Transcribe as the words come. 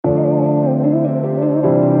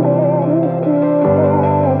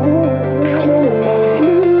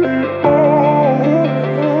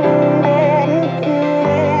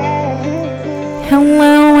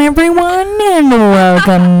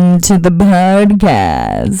Welcome to the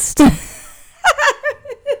podcast.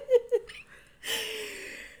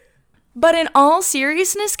 But in all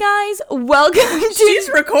seriousness, guys, welcome to... She's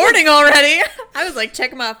recording already. I was like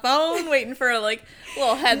checking my phone, waiting for like a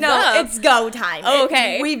little heads up. No, it's go time. Oh,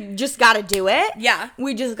 okay. We've just got to do it. Yeah.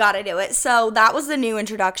 We just got to do it. So that was the new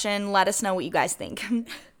introduction. Let us know what you guys think.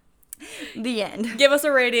 The end. Give us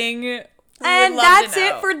a rating. And that's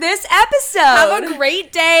it for this episode. Have a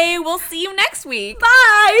great day. We'll see you next week.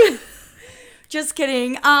 Bye. Just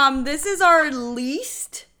kidding. This is our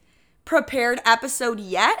least prepared episode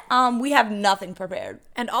yet. We have nothing prepared.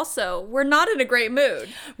 And also, we're not in a great mood.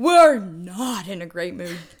 We're not in a great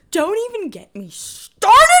mood. Don't even get me started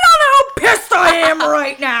on how pissed I am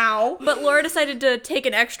right now. But Laura decided to take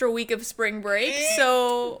an extra week of spring break,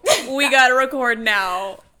 so we gotta record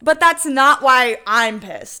now. But that's not why I'm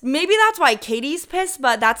pissed. Maybe that's why Katie's pissed,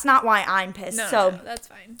 but that's not why I'm pissed. No, that's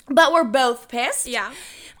fine. But we're both pissed. Yeah.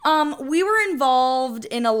 We were involved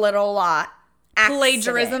in a little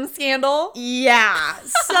Plagiarism scandal. Yeah.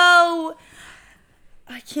 So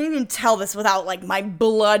I can't even tell this without like my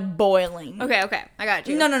blood boiling. Okay, I got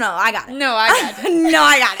you. No, I got it. No, I got it. No,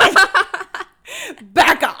 I got it.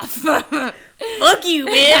 Back off. Fuck you,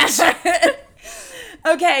 bitch.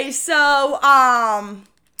 Okay, so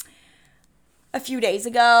a few days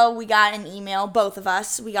ago, we got an email, both of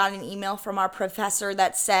us, we got an email from our professor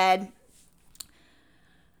that said,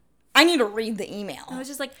 I need to read the email. I was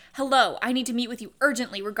just like, hello, I need to meet with you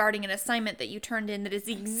urgently regarding an assignment that you turned in that is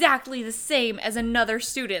exactly the same as another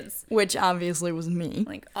student's. Which obviously was me.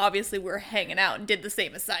 Like, obviously we're hanging out and did the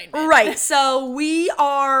same assignment. Right, so we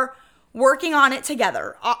are working on it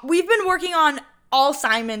together. We've been working on all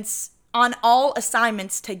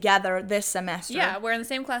assignments together this semester. Yeah, we're in the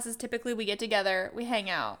same classes. Typically, we get together, we hang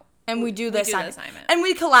out. And we do the assignment. assignment. And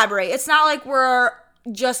we collaborate. It's not like we're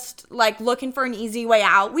just like looking for an easy way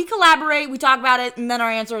out. We collaborate, we talk about it, and then our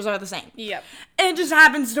answers are the same. Yep. It just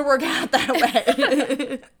happens to work out that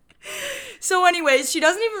way. So anyways, she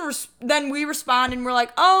doesn't even, then we respond and we're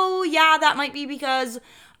like, oh yeah, that might be because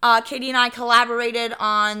Katie and I collaborated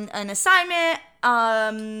on an assignment.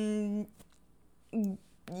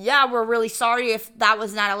 Yeah, we're really sorry if that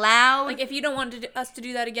was not allowed. Like, if you don't want us to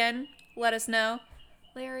do that again, let us know.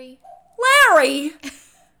 Larry?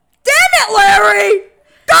 Damn it, Larry!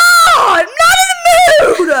 God, I'm not in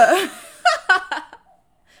the mood!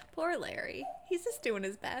 Poor Larry. He's just doing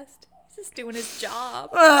his best. He's just doing his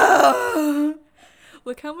job.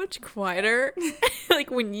 Look how much quieter, like,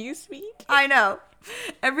 when you speak. I know.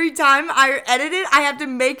 Every time I edit it, I have to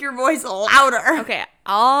make your voice louder. Okay,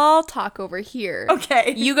 I'll talk over here.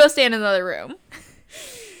 Okay. You go stand in the other room.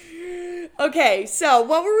 Okay, so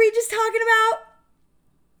what were we just talking about?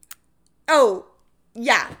 Oh,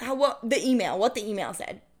 yeah, what the email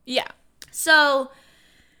said. Yeah. So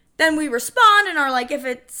then we respond and are like, if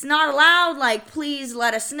it's not allowed, like, please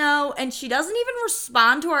let us know. And she doesn't even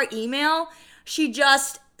respond to our email. She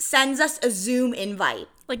just sends us a Zoom invite.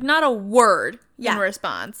 Like, not a word Yeah. in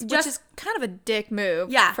response, which Just- is kind of a dick move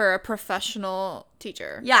Yeah. for a professional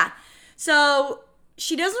teacher. Yeah. So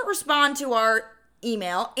she doesn't respond to our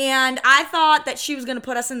email. And I thought that she was going to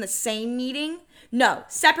put us in the same meeting. No,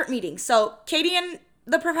 separate meetings. So Katie and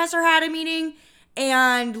the professor had a meeting,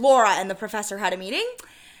 and Laura and the professor had a meeting.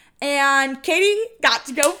 And Katie got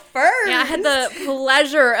to go first. Yeah, I had the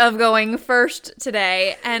pleasure of going first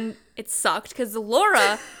today, and it sucked because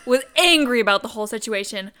Laura was angry about the whole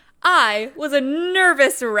situation. I was a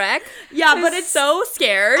nervous wreck. Yeah, I but was it's so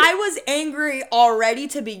scared. I was angry already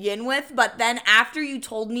to begin with, but then after you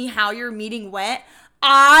told me how your meeting went,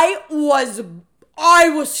 I was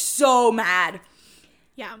so mad.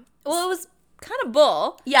 Yeah. Well, it was kind of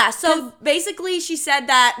bull. Yeah, so basically she said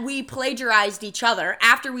that we plagiarized each other.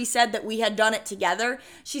 After we said that we had done it together,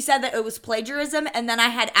 she said that it was plagiarism, and then I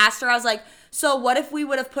had asked her, I was like, so what if we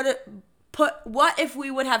would have put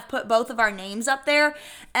both of our names up there?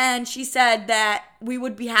 And she said that we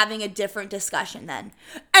would be having a different discussion then.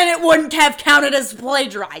 And it wouldn't have counted as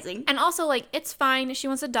plagiarizing. And also, like, it's fine. She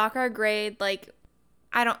wants to dock our grade. Like,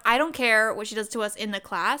 I don't care what she does to us in the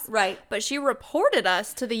class. Right. But she reported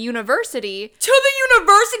us to the university. To the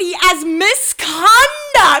university as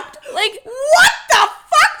misconduct. Like, what the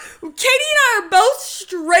fuck? Katie and I are both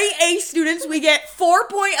straight A students. We get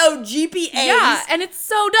 4.0 GPAs. Yeah, and it's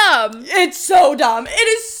so dumb. It's so dumb. It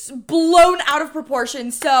is blown out of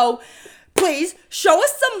proportion. So please show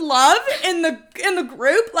us some love in the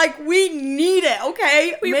group. Like, we need it,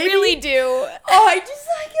 okay? We really do. Oh, I just,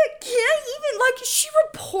 like, I can't even, like, she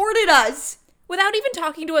reported us. without even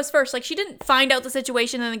talking to us first. Like, she didn't find out the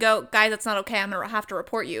situation and then go, guys, that's not okay. I'm going to have to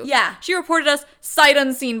report you. Yeah. She reported us sight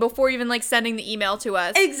unseen before even, like, sending the email to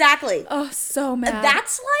us. Exactly. Oh, so mad.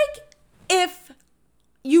 That's like if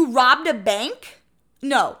you robbed a bank.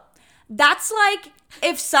 No. That's like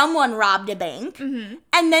if someone robbed a bank and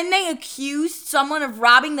then they accused someone of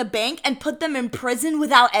robbing the bank and put them in prison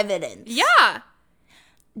without evidence. Yeah.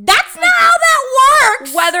 That's not how that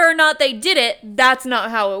works. Whether or not they did it, that's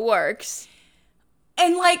not how it works.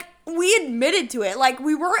 And like, we admitted to it. Like,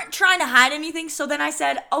 we weren't trying to hide anything. So then I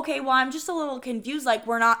said, okay, well, I'm just a little confused. Like,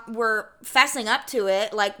 we're fessing up to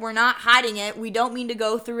it. Like, we're not hiding it. We don't mean to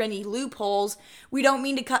go through any loopholes. We don't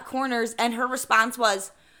mean to cut corners. And her response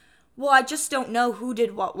was, well, I just don't know who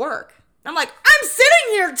did what work. I'm like, I'm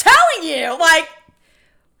sitting here telling you. Like,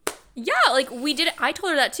 Yeah, like, we did it. I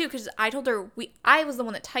told her that, too, because I told her I was the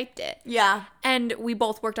one that typed it. yeah. And we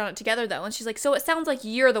both worked on it together, though. And she's like, so it sounds like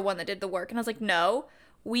you're the one that did the work. And I was like, no.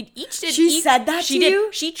 We each did. She said that she to did. you?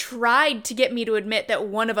 She tried to get me to admit that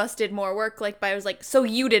one of us did more work. Like, but I was like, so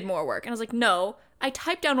you did more work. And I was like, no. I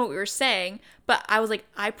typed down what we were saying, but I was like,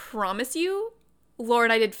 I promise you, Laura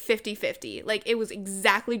and I did 50-50. Like, it was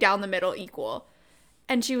exactly down the middle, equal.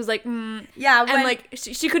 And she was like, Yeah. and like,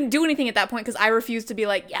 she couldn't do anything at that point because I refused to be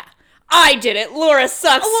like, yeah, I did it. Laura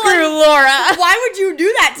sucks. Screw Laura. Why would you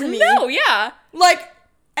do that to me? No, yeah. Like,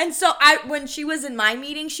 and so when she was in my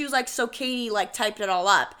meeting, she was like, so Katie, like, typed it all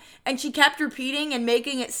up. And she kept repeating and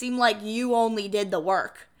making it seem like you only did the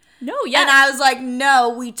work. No, yeah. And I was like, no,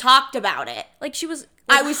 we talked about it. like, she was,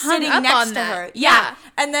 I was hung sitting up next on to that. her. Yeah.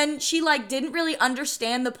 And then she, like, didn't really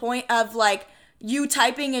understand the point of, like, you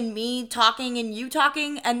typing and me talking and you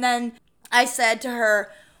talking. And then I said to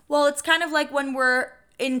her, well, it's kind of like when we're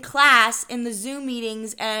in class in the Zoom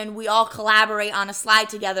meetings and we all collaborate on a slide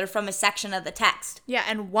together from a section of the text. Yeah,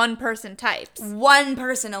 and one person types. One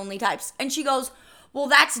person only types. And she goes, well,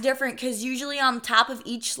 that's different because usually on top of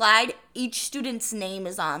each slide, each student's name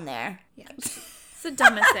is on there. Yeah. It's the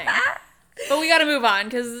dumbest thing. But we gotta move on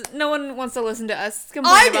because no one wants to listen to us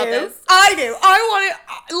complain about this. I do. I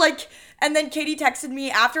want to, like, and then Katie texted me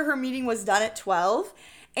after her meeting was done at 12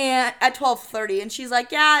 and at 12:30, and she's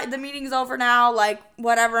like, yeah, the meeting's over now, like,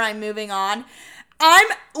 whatever, I'm moving on. I'm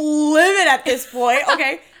livid at this point.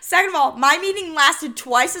 Okay. Second of all, my meeting lasted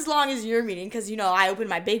twice as long as your meeting because, you know, I opened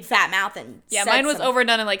my big fat mouth and Yeah, said mine was something.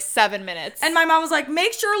 overdone in like 7 minutes. And my mom was like,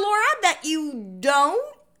 make sure, Laura, that you don't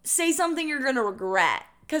say something you're going to regret.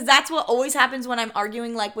 Because that's what always happens when I'm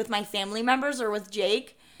arguing, like, with my family members or with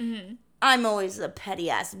Jake. Mm-hmm. I'm always a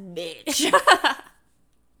petty-ass bitch.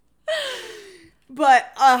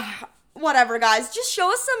 But, whatever, guys. Just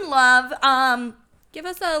show us some love. Give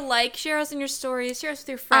us a like, share us in your stories, share us with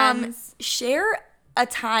your friends. Share a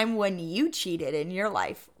time when you cheated in your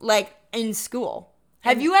life, like, in school.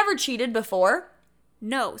 Have you ever cheated before?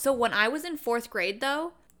 No. So when I was in 4th grade,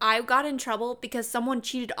 though, I got in trouble because someone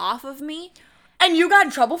cheated off of me. And you got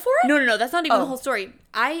in trouble for it? No. That's not even Oh. the whole story.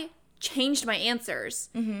 I changed my answers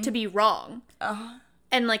to be wrong.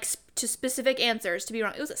 And, like, to specific answers to be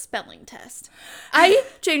wrong. It was a spelling test. I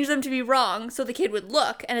changed them to be wrong so the kid would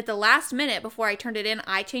look. And at the last minute before I turned it in,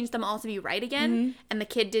 I changed them all to be right again. And the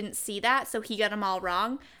kid didn't see that, so he got them all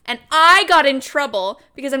wrong. And I got in trouble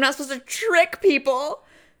because I'm not supposed to trick people.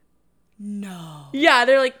 No. Yeah,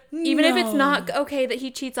 they're like, even if it's No. not okay that he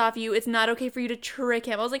cheats off you, it's not okay for you to trick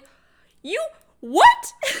him. I was like, you,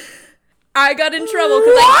 what? I got in trouble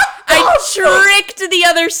because I tricked the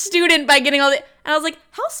other student by getting all the, and I was like,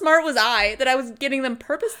 how smart was I that I was getting them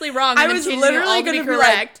purposely wrong and I then was changing it all literally to going be to be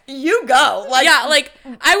correct? like, you go. Like, Yeah, like,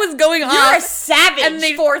 I was going you're off. a savage And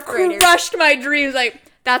they 4th grader. crushed my dreams. Like,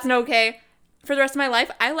 that's not okay. For the rest of my life,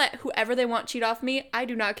 I let whoever they want cheat off me. I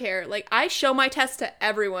do not care. Like, I show my test to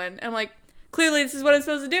everyone. I'm like, clearly this is what I'm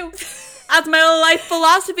supposed to do. That's my life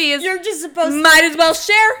philosophy is You're just supposed to. might as well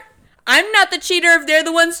share. I'm not the cheater if they're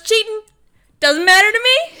the ones cheating. Doesn't matter to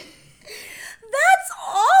me. That's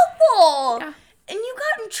awful. Yeah. And you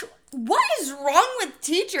got in what is wrong with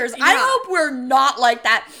teachers? I Yeah. hope we're not like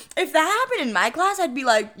that. If that happened in my class, I'd be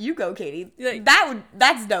like, you go, Katie. Like-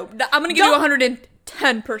 That's dope. I'm going to give you Don't-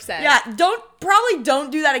 110%. Yeah,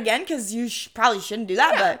 don't do that again because you probably shouldn't do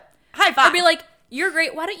that, Yeah. but high five. I'd be like, you're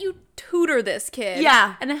great. Why don't you tutor this kid?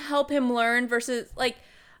 Yeah. And help him learn versus, like,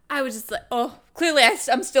 I was just like, oh, clearly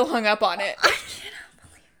I'm still hung up on it.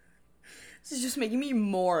 This is just making me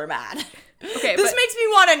more mad. Okay, This but- makes me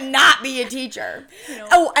want to not be a teacher. know.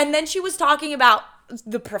 Oh, and then she was talking about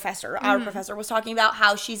the professor. Our Mm-hmm. professor was talking about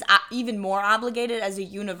how she's even more obligated as a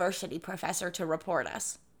university professor to report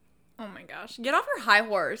us. Oh my gosh. Get off your high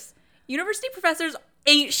horse. University professors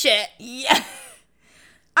ain't shit. Yeah.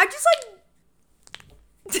 I just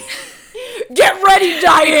like Get ready,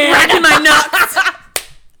 Diane. Cracking my nuts.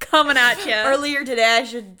 Coming at you. Earlier today,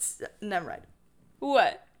 never mind.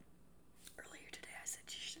 What? Earlier today, I said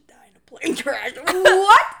she should die in a plane crash.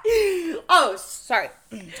 What? Oh, sorry.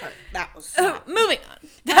 Sorry. That was Moving on.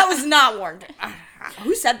 that was not warned.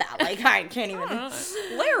 Who said that? Like, I can't even.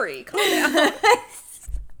 Larry, calm down.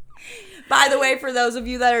 By the way, for those of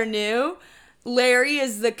you that are new, Larry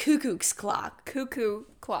is the cuckoo's clock. Cuckoo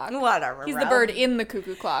clock. Whatever. He's bro. the bird in the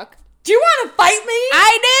cuckoo clock. Do you want to fight me?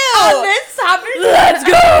 I On this topic? Let's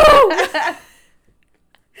go!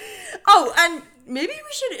 Oh, and maybe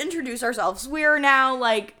we should introduce ourselves. We're now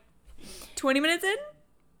like 20 minutes in?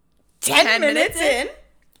 10 minutes in.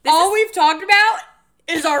 All we've talked about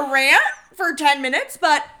is our rant for 10 minutes,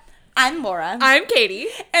 but I'm Laura. I'm Katie.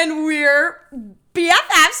 And we're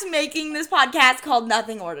BFFs making this podcast called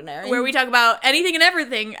Nothing Ordinary. Where we talk about anything and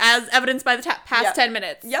everything as evidenced by the past Yep. 10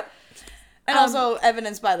 minutes. Yep. And also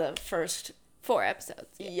evidenced by the first 4 episodes.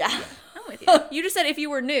 Yeah. I'm with you. You just said if you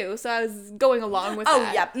were new, so I was going along with Oh,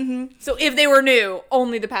 that. yep. Mm-hmm. So if they were new,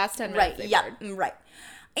 only the past 10 minutes. Right. they've Yep. heard. Right.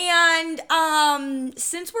 And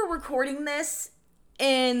since we're recording this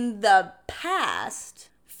in the past,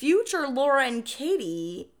 future Laura and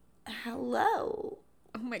Katie, hello.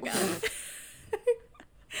 Oh my god.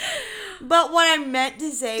 But what I meant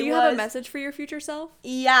to say Do you was, have a message for your future self?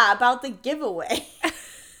 yeah, about the giveaway.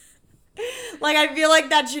 Like, I feel like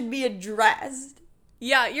that should be addressed.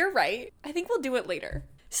 Yeah, you're right. I think we'll do it later.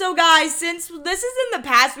 So, guys, since this is in the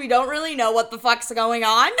past, we don't really know what the fuck's going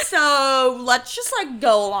on. So, let's just, like,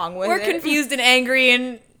 go along with We're it. confused and angry,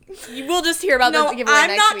 and we'll just hear about No, the giveaway I'm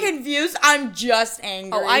next not week. confused. I'm just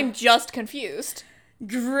angry. Oh, I'm just confused.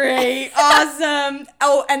 Great. Awesome.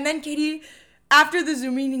 Oh, and then Katie, after the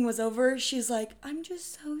Zoom meeting was over, she's like, I'm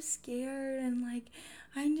just so scared. And, like,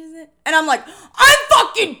 I'm just... And I'm like, I'm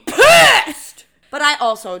fucking pissed! But I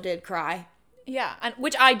also did cry. Yeah, and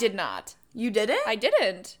which I did not. You did it? I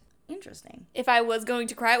didn't. Interesting. If I was going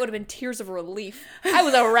to cry, it would have been tears of relief. I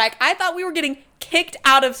was a wreck. I thought we were getting kicked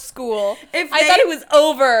out of school. I thought it was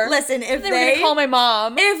over. Listen, if they were going to call my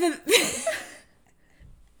mom. If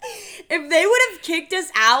they would have kicked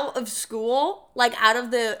us out of school, like out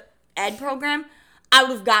of the ed program, I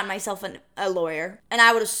would have gotten myself a lawyer, and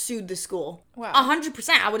I would have sued the school. Wow. 100%,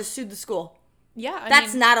 I would have sued the school. Yeah,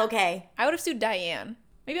 That's not okay. I would have sued Diane.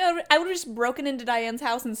 Maybe I would have just broken into Diane's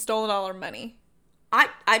house and stolen all her money.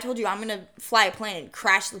 I told you I'm gonna fly a plane and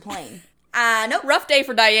crash the plane. Nope. Rough day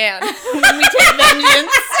for Diane. When we take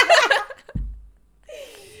vengeance.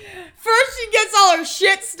 First she gets all her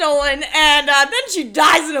shit stolen, and then she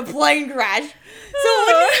dies in a plane crash. So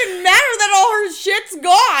it wouldn't even matter that all her shit's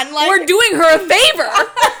gone. Like, We're doing her a favor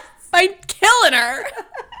by killing her.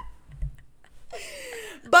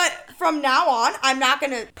 But from now on, I'm not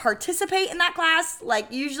going to participate in that class. Like,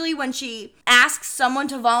 usually when she asks someone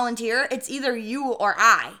to volunteer, it's either you or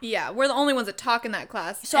I. Yeah, we're the only ones that talk in that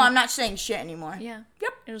class. So I'm not saying shit anymore. Yeah.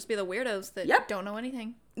 Yep. It'll just be the weirdos that Yep. don't know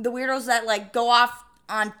anything. The weirdos that, like, go off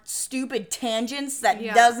on stupid tangents that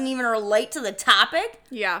Yeah. doesn't even relate to the topic.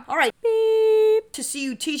 Yeah. All right. Beep. To see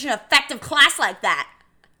you teach an effective class like that.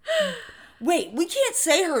 Wait, we can't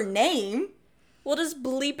say her name. We'll just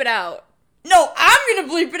bleep it out. No, I'm going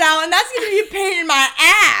to bleep it out, and that's going to be a pain in my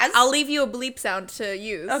ass. I'll leave you a bleep sound to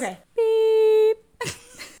use. Okay. Beep.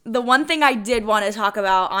 The one thing I did want to talk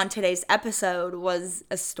about on today's episode was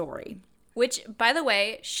a story. Which, by the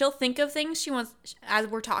way, she'll think of things she wants as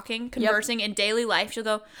we're talking, conversing in daily life. She'll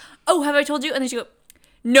go, oh, have I told you? And then she'll go,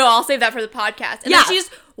 no, I'll save that for the podcast. And Yeah. then she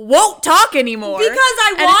just won't talk anymore. Because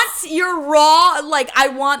I want your raw, like, I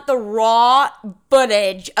want the raw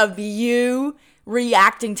footage of you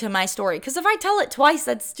reacting to my story. Because if I tell it twice,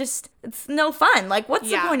 it's no fun. Like, what's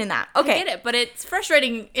the point in that? Okay. I get it, but it's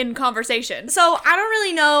frustrating in conversation. So I don't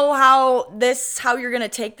really know how you're gonna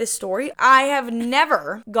take this story. I have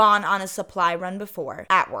never gone on a supply run before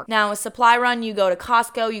at work. Now, a supply run, you go to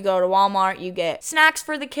Costco, you go to Walmart, you get snacks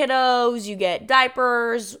for the kiddos, you get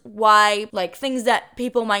diapers, wipe, like things that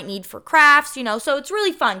people might need for crafts, you know. So it's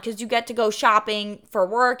really fun because you get to go shopping for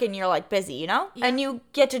work and you're like busy, you know? Yeah. And you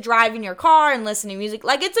get to drive in your car and listen to music.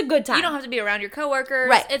 Like, it's a good time. You don't have to be around your coworkers.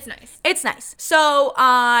 Right. It's nice. It's nice. So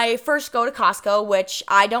I first go to Costco, which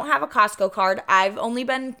I don't have a Costco card. I've only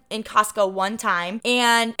been in Costco one time,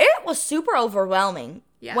 and it was super overwhelming.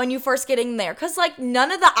 Yeah. when you first get in there. Because, like,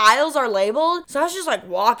 none of the aisles are labeled. So I was just, like,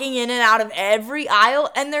 walking in and out of every aisle.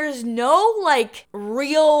 And there's no, like,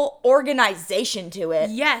 real organization to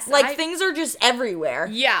it. Yes, Like, things are just everywhere.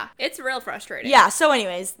 Yeah, it's real frustrating. Yeah, so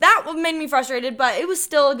anyways, that made me frustrated, but it was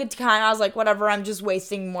still a good time. I was like, whatever, I'm just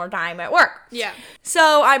wasting more time at work. Yeah.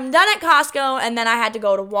 So I'm done at Costco, and then I had to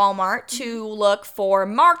go to Walmart to look for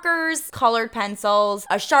markers, colored pencils,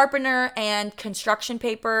 a sharpener, and construction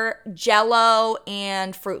paper, Jell-O,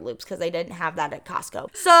 and Fruit Loops, because they didn't have that at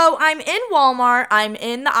Costco. So I'm in Walmart. I'm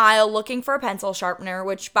in the aisle looking for a pencil sharpener,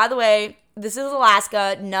 which, by the way, this is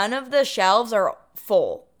Alaska. None of the shelves are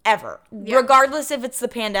full. Ever. Yeah. Regardless if it's the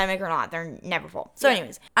pandemic or not. They're never full. So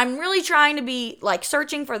anyways, I'm really trying to be like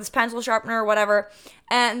searching for this pencil sharpener or whatever.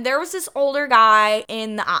 And there was this older guy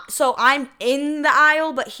in the aisle. So I'm in the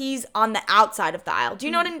aisle, but he's on the outside of the aisle. Do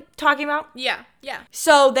you know what I'm talking about? Yeah. Yeah.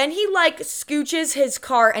 So then he like scooches his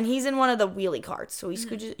cart, and he's in one of the wheelie carts. So he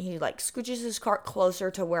scooches his cart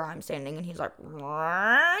closer to where I'm standing, and he's like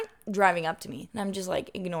driving up to me. And I'm just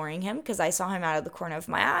like ignoring him because I saw him out of the corner of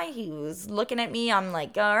my eye. He was looking at me. I'm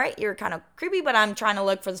like, all right, you're kind of creepy, but I'm trying to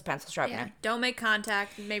look for this pencil sharpener. Yeah. Don't make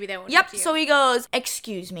contact. Maybe they won't. Yep. So he goes,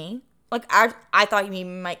 excuse me. Like, I thought he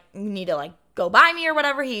might need to, like, go by me or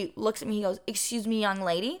whatever. He looks at me. He goes, excuse me, young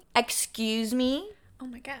lady. Excuse me. Oh,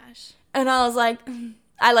 my gosh. And I was like,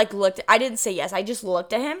 I didn't say yes. I just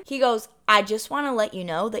looked at him. He goes, I just want to let you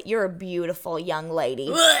know that you're a beautiful young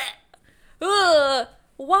lady. Ugh.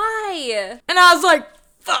 Why? And I was like,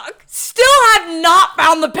 fuck. Still have not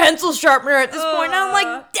found the pencil sharpener at this point. And I'm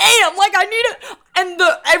like, damn, like, I need it. And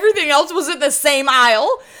everything else was in the same aisle.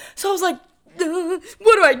 So I was like,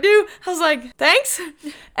 what do? I was like, thanks.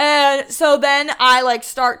 And so then I like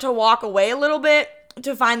start to walk away a little bit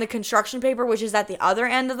to find the construction paper, which is at the other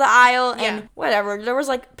end of the aisle. And whatever, there was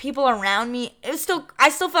like people around me. I still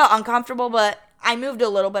felt uncomfortable, but I moved a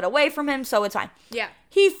little bit away from him, so it's fine. Yeah.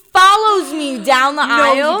 He follows me down the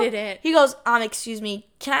aisle. No, he didn't. He goes, excuse me,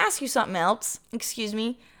 can I ask you something else? Excuse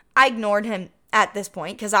me. I ignored him at this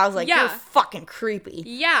point because I was like, you're fucking creepy.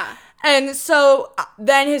 Yeah. And so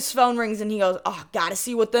then his phone rings and he goes, oh, gotta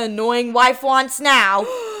see what the annoying wife wants now.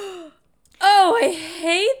 Oh, I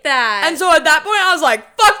hate that. And so at that point I was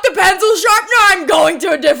like, fuck the pencil sharpener. I'm going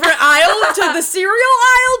to a different aisle, to the cereal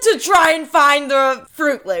aisle, to try and find the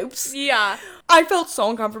Fruit Loops. Yeah. I felt so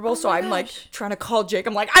uncomfortable, so I'm like trying to call Jake.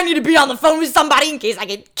 I'm like, I need to be on the phone with somebody in case I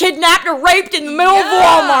get kidnapped or raped in the middle of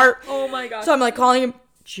Walmart. Oh my gosh. So I'm like calling him.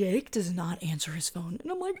 Jake does not answer his phone.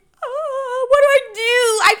 And I'm like, what do I do?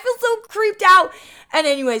 I feel so creeped out. And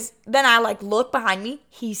anyways, then I like look behind me.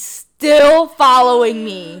 He's still following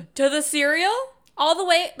me. To the cereal? All the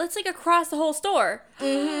way, that's like across the whole store.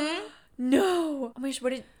 Mm-hmm. No. Oh my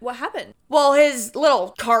gosh, what happened? Well, his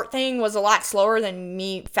little cart thing was a lot slower than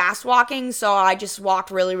me fast walking, so I just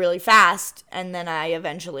walked really, really fast, and then I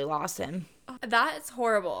eventually lost him. That's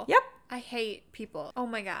horrible. Yep. I hate people. Oh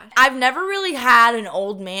my gosh. I've never really had an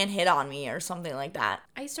old man hit on me or something like that.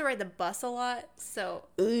 I used to ride the bus a lot, so.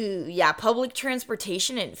 Ooh, yeah, public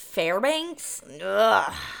transportation in Fairbanks?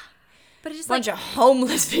 Ugh. But it's just bunch of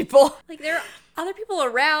homeless people. Like, there are other people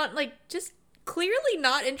around, like, just clearly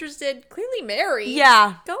not interested, clearly married.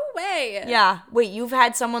 Yeah. Go away. Yeah. Wait, you've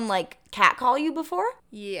had someone, like, catcall you before?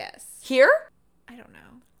 Yes. Here? I don't know.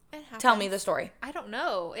 It happens. Tell me the story. I don't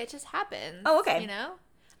know. It just happens. Oh, okay. You know?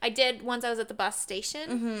 I did once I was at the bus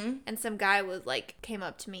station, and some guy was like, came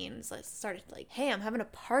up to me and was like, started like, hey, I'm having a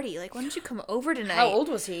party. Like, why don't you come over tonight? How old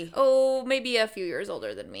was he? Oh, maybe a few years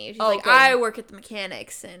older than me. She's Oh, like, okay. I work at the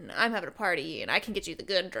mechanics and I'm having a party and I can get you the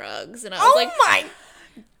good drugs. And I was like, my!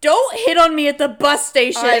 don't hit on me at the bus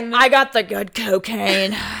station. I got the good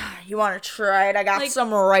cocaine. You want to try it? I got Like,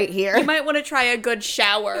 some right here. You might want to try a good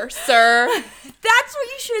shower, sir. That's what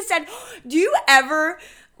you should have said. Do you ever...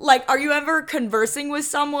 Like, are you ever conversing with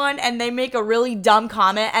someone and they make a really dumb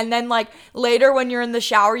comment and then, like, later when you're in the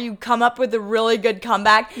shower, you come up with a really good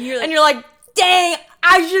comeback and you're like, dang,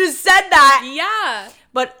 I should have said that. Yeah.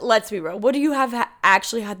 But let's be real. Would you have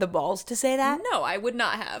actually had the balls to say that? No, I would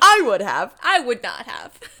not have. I would have. I would not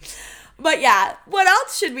have. But yeah, what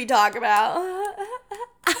else should we talk about?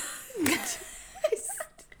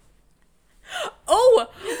 Oh,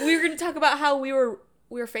 we were going to talk about how we're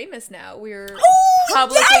famous now. We're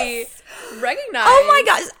publicly recognized. Oh my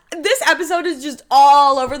gosh, this episode is just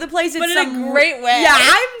all over the place. But in a great way. Yeah,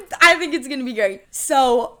 I think it's gonna be great.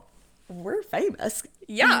 So we're famous.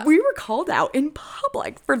 Yeah. We were called out in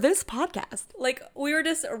public for this podcast. Like, we were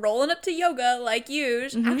just rolling up to yoga like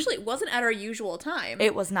usual. Actually, it wasn't at our usual time.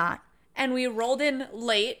 It was not. And we rolled in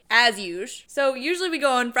late, as usual. So usually we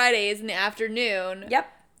go on Fridays in the afternoon. Yep.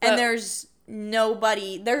 And there's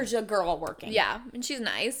nobody, there's a girl working. Yeah, and she's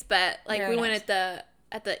nice, but like Very we nice. went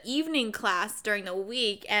at the evening class during the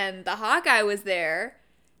week, and the Hawkeye was there.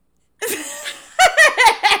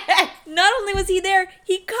 Not only was he there,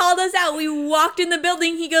 he called us out. We walked in the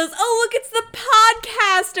building. He goes, "Oh, look, it's the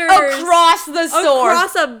podcasters Across the store.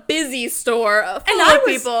 across a busy store full and of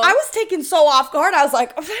people." I was taken so off guard. I was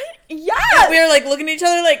like, yeah. we were like looking at each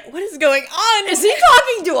other, like, "What is going on?" Is he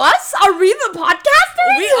talking to us? Are we the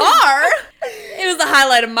podcasters? We are. It was the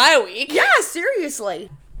highlight of my week. Yeah, seriously.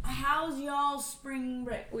 How's y'all spring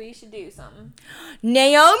break? We should do something.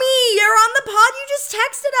 Naomi, you're on the pod. You just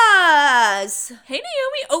texted us. Hey,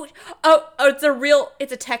 Naomi. Oh,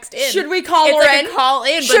 it's a text in. Should we call It's her like in? a call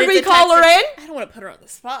in. Should but we it's a call text her in? I don't want to put her on the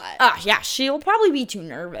spot. Yeah, she'll probably be too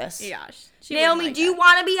nervous. Yeah. She Naomi, wouldn't like do you that.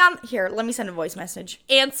 want to be on? Here, let me send a voice message.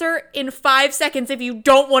 Answer in 5 seconds if you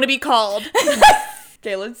don't want to be called.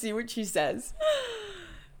 Okay, let's see what she says.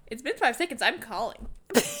 It's been 5 seconds. I'm calling.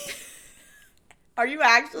 Are you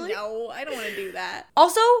actually? No, I don't want to do that.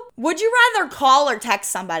 Also, would you rather call or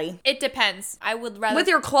text somebody? It depends. I would rather With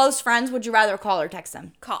your close friends, would you rather call or text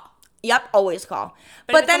them? call. Yep, always call.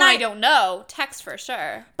 But if it's someone I don't know, text for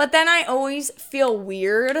sure. But then I always feel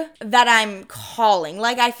weird that I'm calling.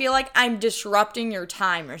 Like, I feel like I'm disrupting your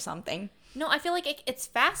time or something. No, I feel like it's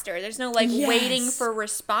faster. There's no like Yes. waiting for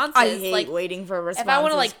responses. I hate like waiting for responses. if I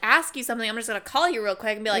want to like ask you something, I'm just gonna call you real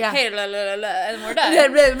quick and be like, Yeah. "Hey, blah, blah, blah, blah," and we're done. Blah,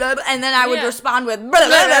 blah, blah, blah, and then I would Yeah. respond with blah, blah,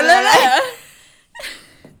 blah, blah, blah,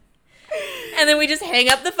 And then we just hang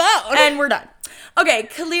up the phone. and we're done. Okay,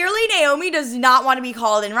 clearly Naomi does not want to be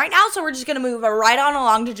called in right now, so we're just going to move right on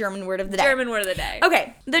along to German word of the day. German word of the day.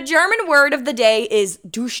 Okay, the German word of the day is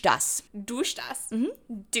douche das. Douche das.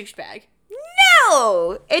 Douchebag.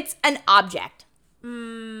 No, it's an object.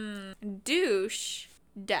 Douche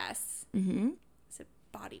das. It's a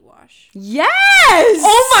body wash. Yes!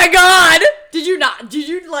 Oh my god! Did you not? Did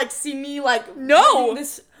you like see me like No. reading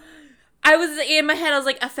this? I was in my head, I was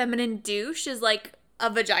like, a feminine douche is like a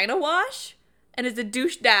vagina wash, and it's a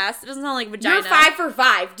douche das. It doesn't sound like vagina. You're 5 for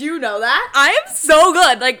 5. Do you know that? I am so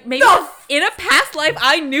good. Like, maybe No. in a past life,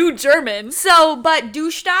 I knew German. So, but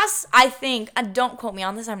douche das, I think, don't quote me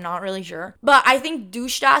on this, I'm not really sure. But I think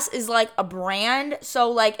douche das is like a brand. So,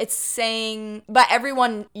 like, it's saying, but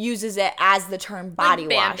everyone uses it as the term body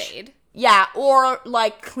like wash. Band-Aid. Yeah, or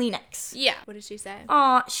like Kleenex. Yeah. What did she say?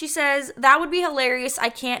 She says, that would be hilarious. I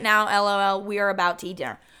can't now, LOL. We are about to eat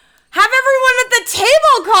dinner. Have everyone at the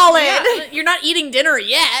table call in. Yeah, you're not eating dinner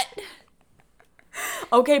yet.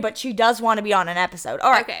 Okay, but she does want to be on an episode.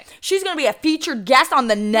 All right. Okay. She's going to be a featured guest on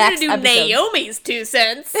the next We're gonna do episode. Naomi's 2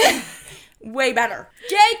 cents. Way better.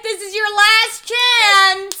 Jake, this is your last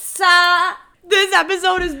chance. This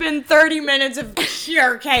episode has been 30 minutes of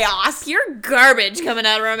pure chaos. Pure garbage coming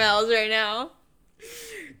out of our mouths right now.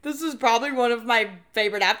 This was probably one of my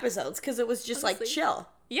favorite episodes because it was just like Honestly. chill.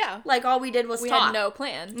 Yeah. Like all we did was We talk. had no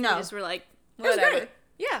plan. No. We just were like, It was whatever. great.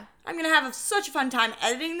 Yeah. I'm going to have such a fun time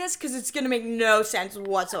editing this because it's going to make no sense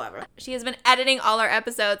whatsoever. She has been editing all our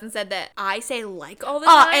episodes and said that I say like all the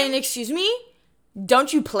time. And excuse me,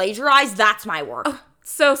 don't you plagiarize? That's my work.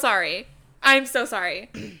 So sorry. I'm so sorry.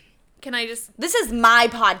 Can I just... This is my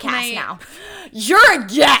podcast I- now. You're a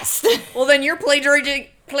guest. Well, then you're plagiarizing...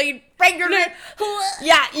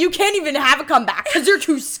 Yeah, you can't even have a comeback because you're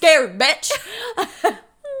too scared, bitch.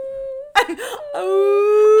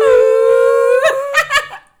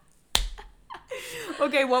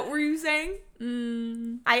 Okay, what were you saying?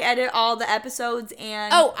 I edit all the episodes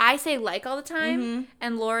and... Oh, I say like all the time,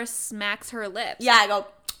 and Laura smacks her lips. Yeah, I go...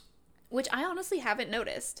 Which I honestly haven't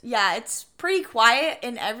noticed. Yeah, it's pretty quiet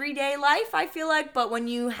in everyday life, I feel like, but when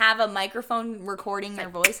you have a microphone recording your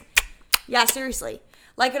voice... Yeah, seriously.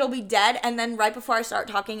 Like, it'll be dead, and then right before I start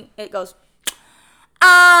talking, it goes...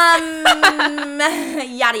 yada,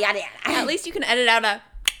 yada, yada. At least you can edit out a...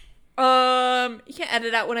 You can't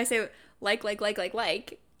edit out when I say like.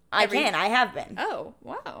 I can. I have been. Oh,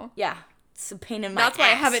 wow. Yeah. It's a pain in my That's why I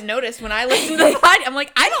ass. haven't noticed when I listen to the pod. I'm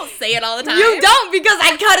like, I don't say it all the time. You don't because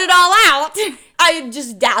I cut it all out. I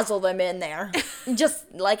just dazzle them in there.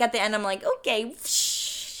 Just like at the end, I'm like, okay.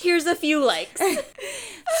 Here's a few likes.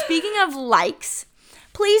 Speaking of likes,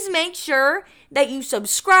 please make sure that you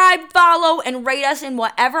subscribe, follow, and rate us in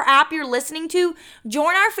whatever app you're listening to.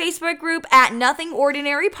 Join our Facebook group at Nothing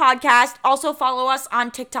Ordinary Podcast. Also follow us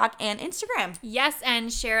on TikTok and Instagram. Yes, and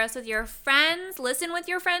share us with your friends. Listen with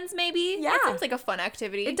your friends, maybe. Yeah. That seems like a fun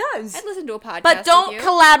activity. It does. I'd listen to a podcast But don't with you.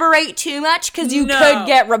 collaborate too much because you No. could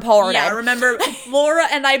get reported. Yeah, remember, Laura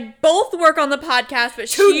and I both work on the podcast, but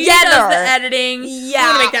she Together. does the editing. Yeah. I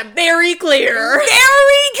want to make that very clear.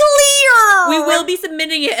 Very clear. We will be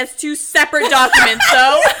submitting it as 2 separate documents,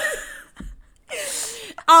 though.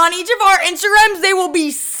 On each of our Instagrams, they will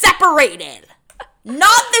be separated.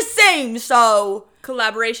 Not the same, so...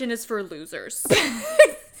 Collaboration is for losers.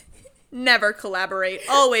 Never collaborate.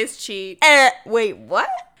 Always cheat. Wait, what?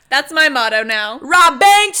 That's my motto now. Rob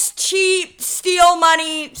banks, cheat, steal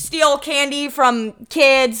money, steal candy from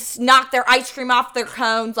kids, knock their ice cream off their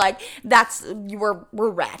cones. Like, we're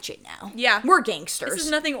ratchet now. Yeah. We're gangsters. This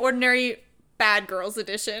is nothing ordinary. Bad Girls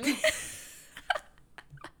edition.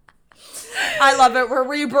 I love it. We're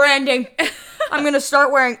rebranding. I'm going to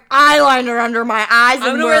start wearing eyeliner under my eyes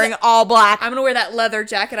and wearing all black. I'm going to wear that leather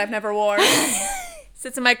jacket I've never worn.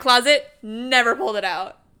 Sits in my closet, never pulled it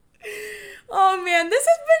out. Oh, man. This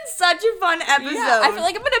has been such a fun episode. Yeah, I feel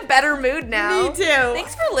like I'm in a better mood now. Me too.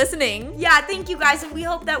 Thanks for listening. Yeah, thank you guys. And we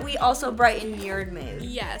hope that we also brighten your mood.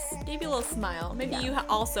 Yes, gave you a little smile. Maybe you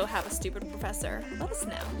also have a stupid professor. Let us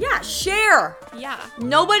know. Yeah, share. Yeah.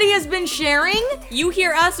 Nobody has been sharing. You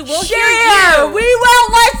hear us, we'll Share. hear you. We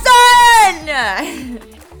will listen.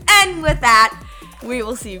 And with that, we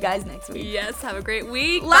will see you guys next week. Yes, have a great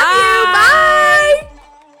week. Love you. Bye.